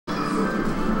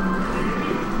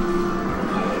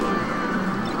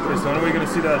when are we gonna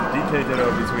see that DK ditto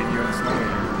between you and Snowy?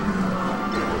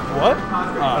 What?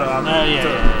 No,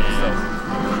 yeah.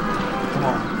 Come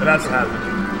on. It has to happen.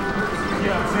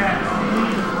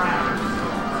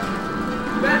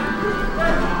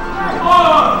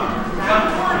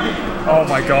 Oh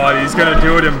my god, he's gonna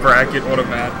do it in bracket. What a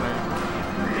madman.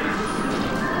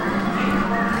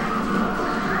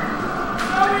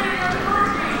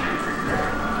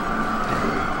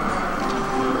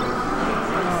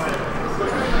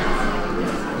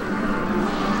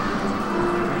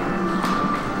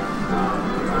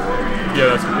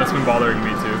 Yeah, that's been bothering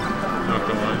me too. Not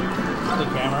gonna lie. The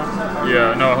camera?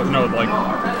 Yeah, no, like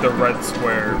the red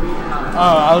square.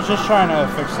 Oh, I was just trying to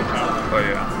fix the camera. Oh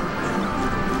yeah.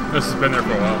 This has been there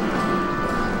for a while.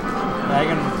 I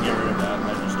can get rid of that.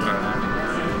 I just did that.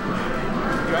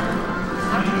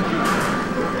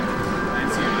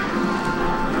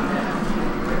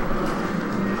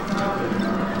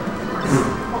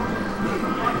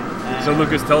 So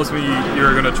Lucas, tell us when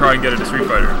you're gonna try and get into Street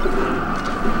Fighter.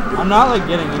 I'm not like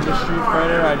getting into Street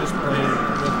Fighter. I just play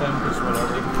with them because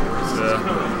whatever. Yeah.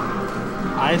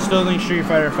 I still think Street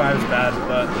Fighter 5 is bad,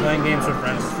 but playing games with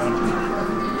friends is fun.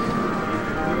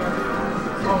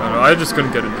 I don't know, I just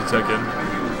couldn't get into Tekken.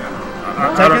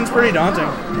 Tekken's pretty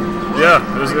daunting. Yeah,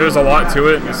 there's a lot to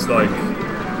it. It's like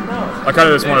I kind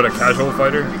of just wanted a casual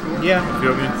fighter. Yeah. You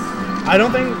feel me? I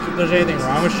don't think there's anything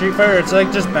wrong with Street Fighter. It's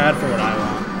like just bad for what I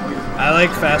want. I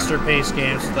like faster paced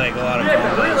games with like a lot of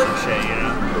combos and shit, you know?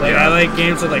 Like I like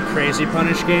games with like crazy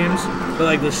punish games, but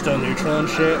like they're still neutral and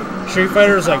shit. Street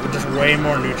Fighter is like just way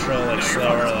more neutral, like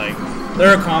slower, like there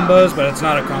are combos, but it's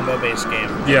not a combo based game.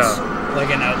 It's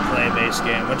like an outplay based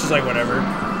game, which is like whatever.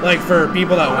 Like for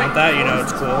people that want that, you know,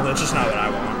 it's cool. It's just not what I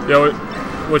want. Yeah,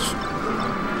 which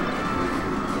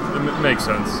it makes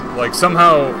sense. Like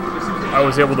somehow I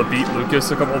was able to beat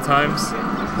Lucas a couple of times,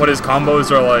 but his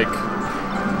combos are like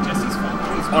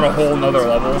on a whole nother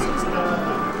level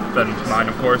than mine,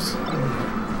 of course.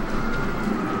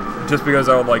 Just because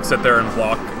I would like sit there and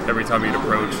block every time he'd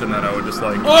approach, and then I would just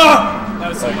like,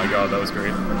 oh my god, that was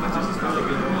great.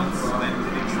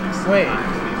 Wait,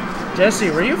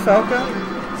 Jesse, were you Falco?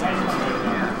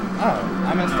 Oh,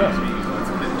 I messed up.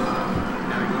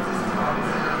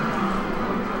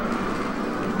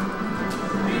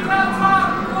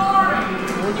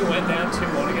 When you went down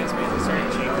 2-1 against me, they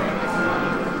started cheating.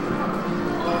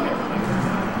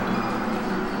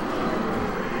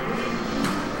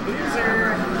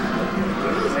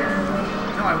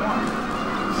 No, I won.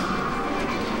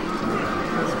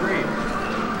 That's great.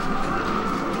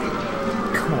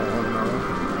 Cool.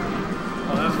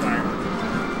 Oh, that was fire.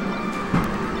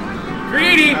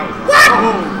 Greedy! What? Oh,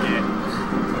 yeah.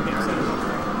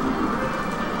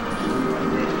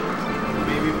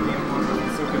 Maybe if the M1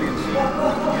 wasn't so good in shape.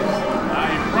 I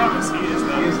promise he is,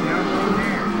 though. He is now going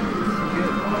there.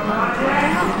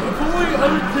 If only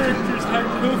other characters had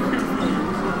Goku.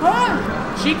 Huh?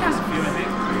 Sheik has a few, I think.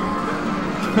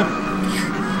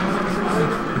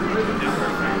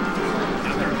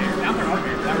 Now they're up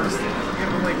here. That was Yeah,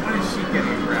 but like, when is she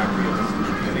getting a grab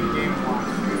realistically? I think Game Watch.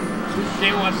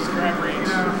 Game Watch's grab range.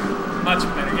 Yeah. Much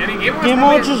better. Game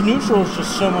Watch's neutral is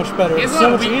just so much better. It's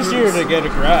so much easier to get a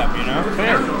grab, you know?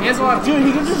 Fair. He has a lot of... Dude,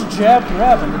 he can just jab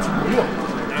grab and it's real.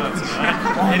 No, it's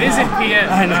not. It is in PM.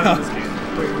 I know.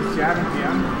 Wait, was jab and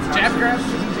PM? Jab grab?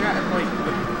 Jab, like,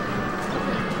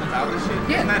 without this shit?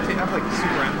 Yeah. Doesn't that take up like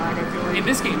super end lag, I feel like? In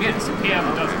this game, yes. In PM,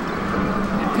 it doesn't.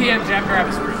 In PM, jab grab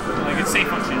is real. Like, it's safe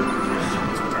on shit.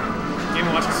 Game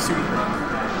Watch is super.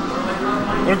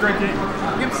 What a great game.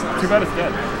 Too bad it's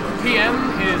dead. PM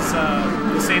is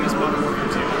the same as Modern Warfare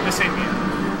 2. The same game.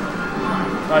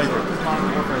 I agree. Modern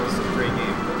Warfare was a great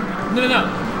game.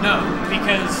 No.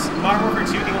 Because Modern Warfare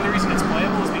 2, the only reason it's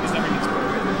playable is because everything's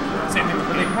broken. Same thing with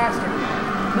the game. Passed everything.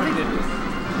 No, they didn't.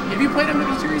 Have you played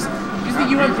MW2 recently? Use the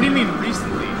UM. What do you mean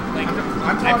recently? Like,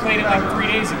 I'm I played it like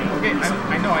 3 days ago. Okay,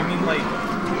 I know, I mean like...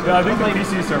 Yeah, I think the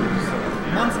PC servers.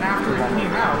 Months after it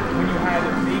came out, when you had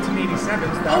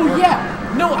 1887s that Oh, worked. yeah.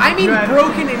 No, I mean had-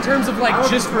 broken in terms of like I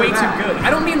would just prefer way too that. good. I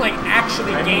don't mean like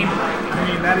actually game. I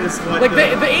mean, that is what Like the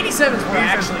 87s were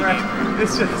actually game.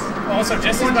 It's just... Also,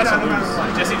 Jesse's One about to shot no matter lose.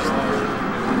 what. Jesse just lost.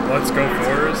 Let's go,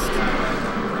 Forrest.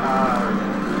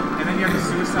 And then you have the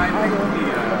suicide thing with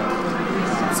the...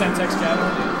 Semtex jab.